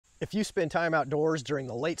If you spend time outdoors during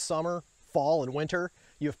the late summer, fall, and winter,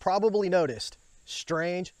 you've probably noticed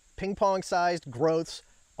strange ping-pong-sized growths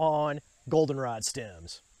on goldenrod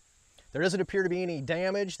stems. There doesn't appear to be any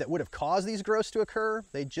damage that would have caused these growths to occur.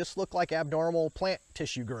 They just look like abnormal plant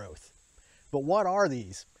tissue growth. But what are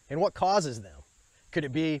these and what causes them? Could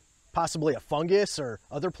it be possibly a fungus or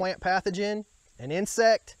other plant pathogen, an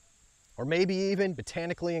insect, or maybe even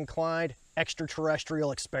botanically inclined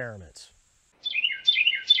extraterrestrial experiments?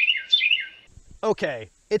 Okay,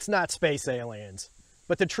 it's not space aliens,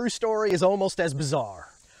 but the true story is almost as bizarre.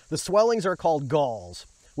 The swellings are called galls,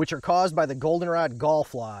 which are caused by the Goldenrod Gall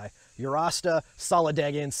Fly Eurosta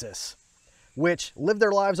solidaginis, which live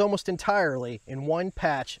their lives almost entirely in one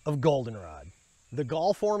patch of goldenrod. The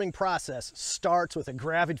gall forming process starts with a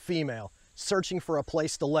gravid female searching for a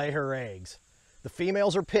place to lay her eggs. The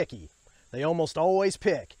females are picky. They almost always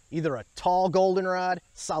pick either a tall goldenrod,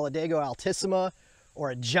 Solidago altissima, or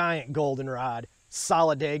a giant goldenrod,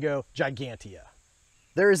 Solidago gigantea.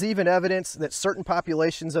 There is even evidence that certain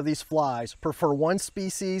populations of these flies prefer one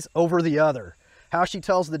species over the other. How she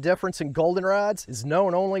tells the difference in goldenrods is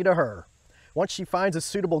known only to her. Once she finds a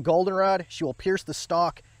suitable goldenrod, she will pierce the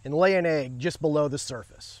stalk and lay an egg just below the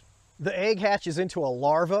surface. The egg hatches into a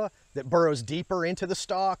larva that burrows deeper into the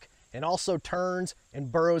stalk and also turns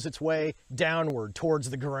and burrows its way downward towards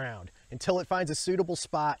the ground until it finds a suitable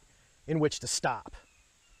spot in which to stop.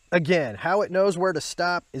 Again, how it knows where to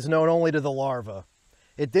stop is known only to the larva.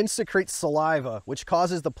 It then secretes saliva, which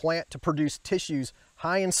causes the plant to produce tissues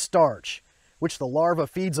high in starch, which the larva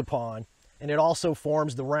feeds upon, and it also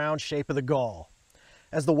forms the round shape of the gall.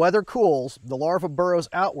 As the weather cools, the larva burrows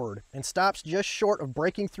outward and stops just short of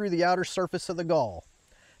breaking through the outer surface of the gall.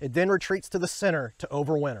 It then retreats to the center to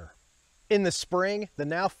overwinter. In the spring, the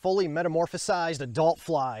now fully metamorphosized adult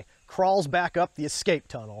fly crawls back up the escape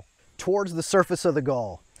tunnel towards the surface of the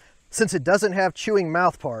gall. Since it doesn't have chewing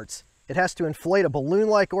mouth parts, it has to inflate a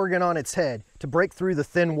balloon-like organ on its head to break through the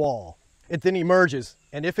thin wall. It then emerges,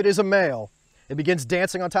 and if it is a male, it begins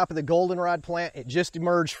dancing on top of the goldenrod plant it just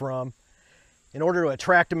emerged from in order to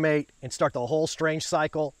attract a mate and start the whole strange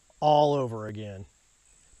cycle all over again.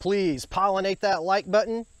 Please pollinate that like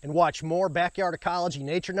button and watch more Backyard Ecology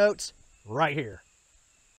Nature Notes right here.